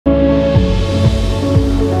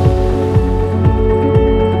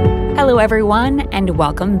Hello everyone, and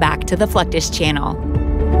welcome back to the Fluctus channel.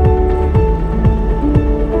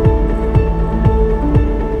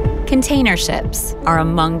 Container ships are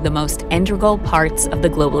among the most integral parts of the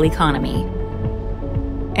global economy.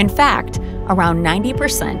 In fact, around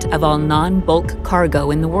 90% of all non-bulk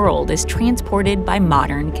cargo in the world is transported by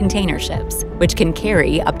modern container ships, which can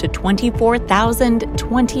carry up to 24,000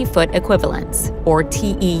 20-foot equivalents, or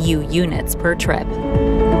TEU units per trip.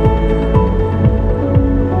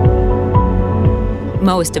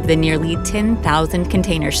 Most of the nearly 10,000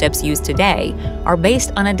 container ships used today are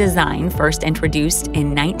based on a design first introduced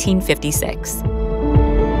in 1956.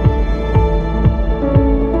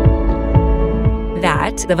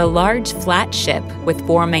 That of a large flat ship with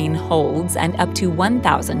 4 main holds and up to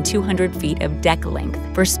 1,200 feet of deck length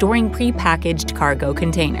for storing pre-packaged cargo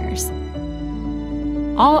containers.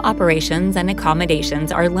 All operations and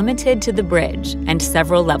accommodations are limited to the bridge and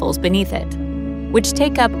several levels beneath it, which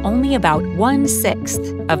take up only about 1/6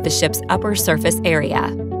 of the ship's upper surface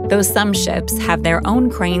area. Though some ships have their own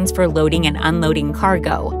cranes for loading and unloading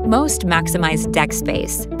cargo, most maximize deck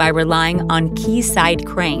space by relying on quayside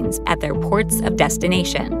cranes at their ports of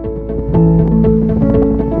destination.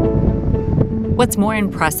 What's more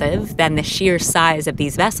impressive than the sheer size of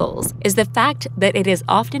these vessels is the fact that it is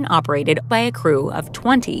often operated by a crew of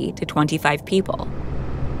 20 to 25 people.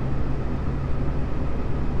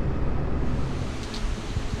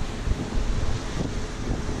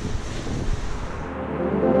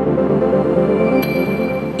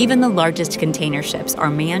 Even the largest container ships are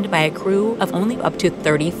manned by a crew of only up to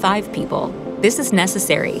 35 people. This is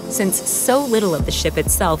necessary since so little of the ship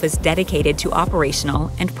itself is dedicated to operational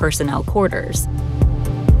and personnel quarters.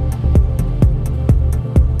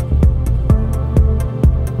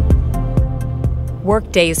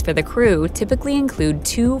 Work days for the crew typically include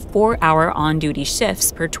 2 4-hour on-duty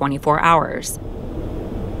shifts per 24 hours.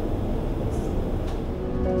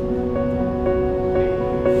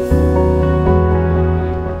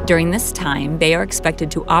 During this time, they are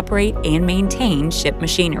expected to operate and maintain ship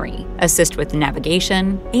machinery, assist with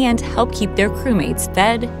navigation, and help keep their crewmates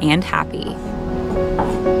fed and happy.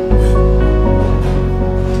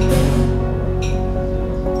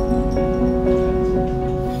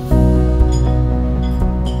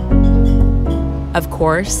 Of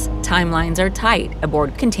course, timelines are tight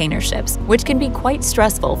aboard container ships, which can be quite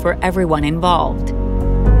stressful for everyone involved.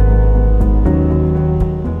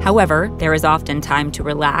 However, there is often time to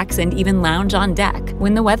relax and even lounge on deck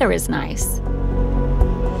when the weather is nice.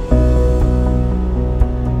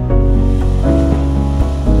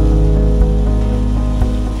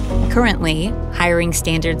 Currently, hiring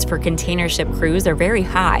standards for container ship crews are very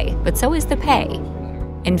high, but so is the pay.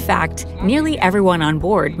 In fact, nearly everyone on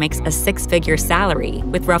board makes a 6-figure salary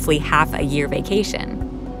with roughly half a year vacation.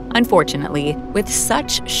 Unfortunately, with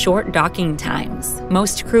such short docking times,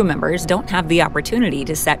 most crew members don't have the opportunity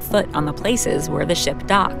to set foot on the places where the ship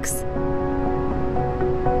docks.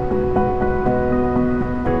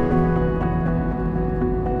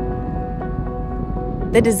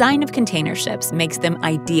 The design of container ships makes them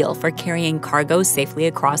ideal for carrying cargo safely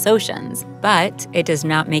across oceans, but it does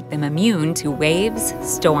not make them immune to waves,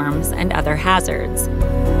 storms, and other hazards.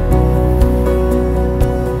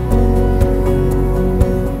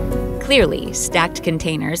 Clearly, stacked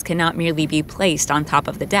containers cannot merely be placed on top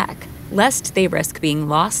of the deck, lest they risk being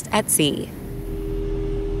lost at sea.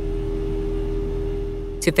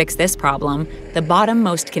 To fix this problem, the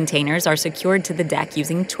bottom-most containers are secured to the deck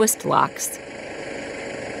using twist locks.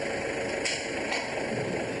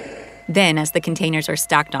 Then, as the containers are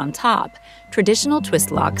stacked on top, traditional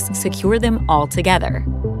twist locks secure them all together.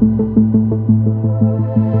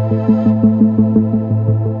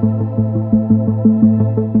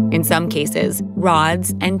 In some cases,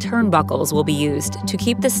 rods and turnbuckles will be used to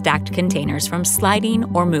keep the stacked containers from sliding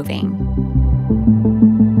or moving.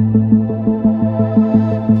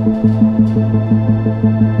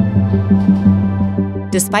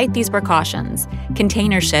 Despite these precautions,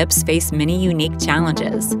 container ships face many unique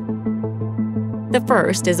challenges. The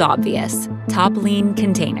first is obvious: toppling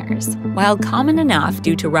containers. While common enough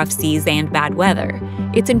due to rough seas and bad weather,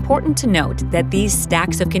 it's important to note that these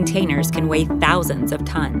stacks of containers can weigh thousands of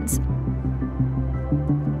tons.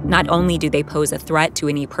 Not only do they pose a threat to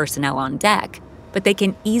any personnel on deck, but they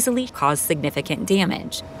can easily cause significant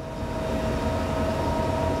damage.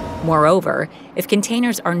 Moreover, if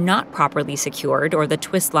containers are not properly secured or the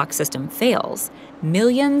twist lock system fails,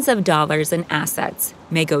 millions of dollars in assets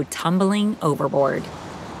may go tumbling overboard.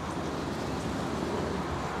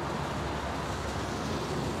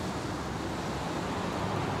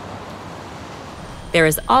 There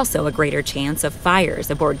is also a greater chance of fires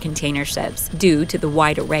aboard container ships due to the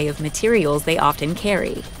wide array of materials they often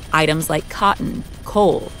carry. Items like cotton,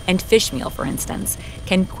 coal, and fish meal, for instance,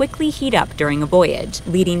 can quickly heat up during a voyage,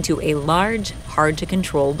 leading to a large,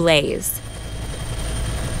 hard-to-control blaze.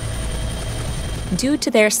 Due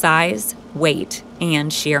to their size, weight,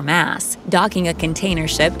 and sheer mass, docking a container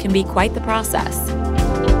ship can be quite the process.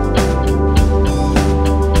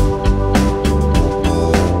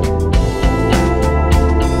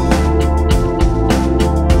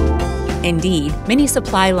 Indeed, many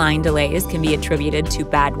supply line delays can be attributed to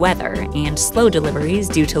bad weather and slow deliveries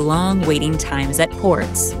due to long waiting times at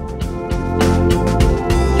ports.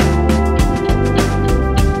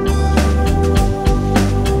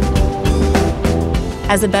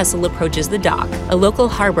 As a vessel approaches the dock, a local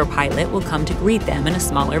harbor pilot will come to greet them in a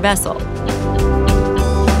smaller vessel.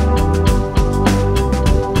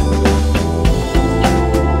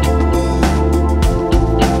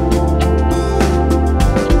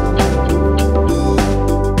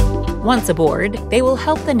 Once aboard, they will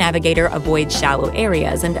help the navigator avoid shallow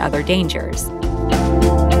areas and other dangers.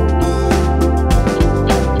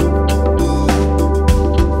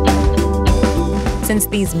 Since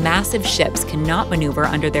these massive ships cannot maneuver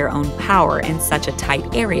under their own power in such a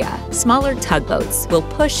tight area, smaller tugboats will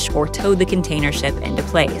push or tow the container ship into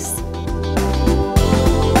place.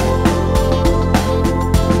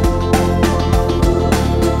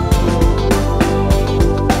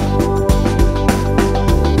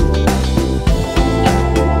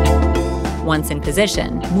 Once in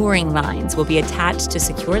position, mooring lines will be attached to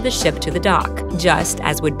secure the ship to the dock, just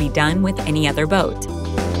as would be done with any other boat.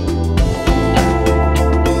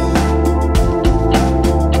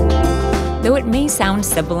 Though it may sound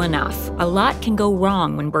simple enough, a lot can go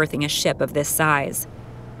wrong when berthing a ship of this size.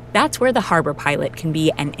 That's where the harbor pilot can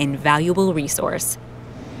be an invaluable resource.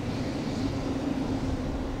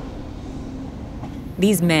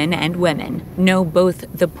 These men and women know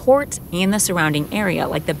both the port and the surrounding area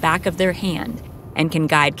like the back of their hand and can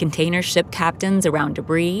guide container ship captains around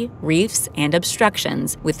debris, reefs, and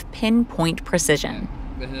obstructions with pinpoint precision.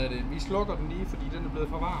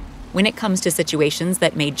 When it comes to situations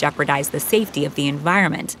that may jeopardize the safety of the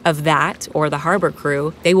environment of that or the harbor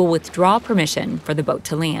crew, they will withdraw permission for the boat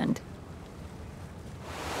to land.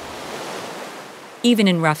 Even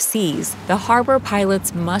in rough seas, the harbor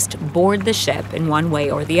pilots must board the ship in one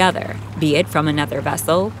way or the other, be it from another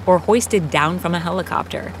vessel or hoisted down from a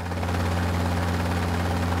helicopter.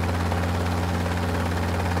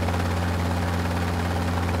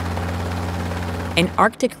 In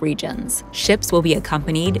Arctic regions, ships will be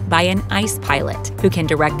accompanied by an ice pilot who can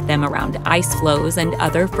direct them around ice flows and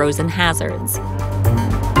other frozen hazards.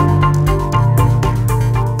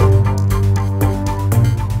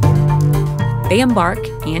 They embark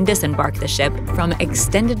and disembark the ship from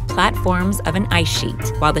extended platforms of an ice sheet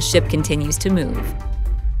while the ship continues to move.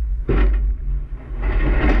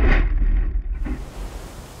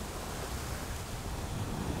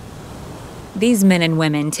 These men and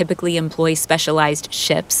women typically employ specialized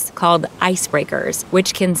ships called icebreakers,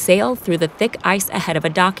 which can sail through the thick ice ahead of a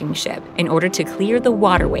docking ship in order to clear the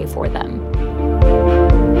waterway for them.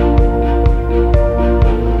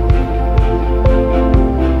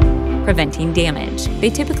 Preventing damage. They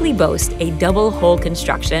typically boast a double-hull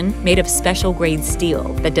construction made of special-grade steel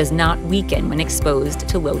that does not weaken when exposed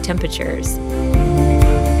to low temperatures.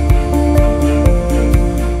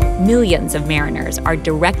 Millions of mariners are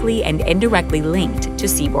directly and indirectly linked to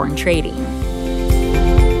seaborne trading.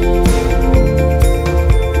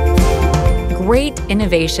 Great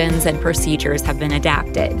innovations and procedures have been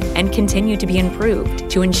adapted and continue to be improved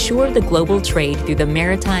to ensure the global trade through the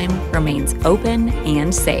maritime remains open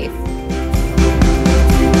and safe.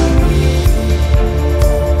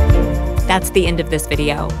 That's the end of this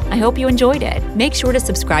video. I hope you enjoyed it. Make sure to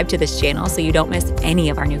subscribe to this channel so you don't miss any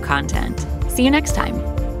of our new content. See you next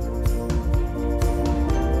time.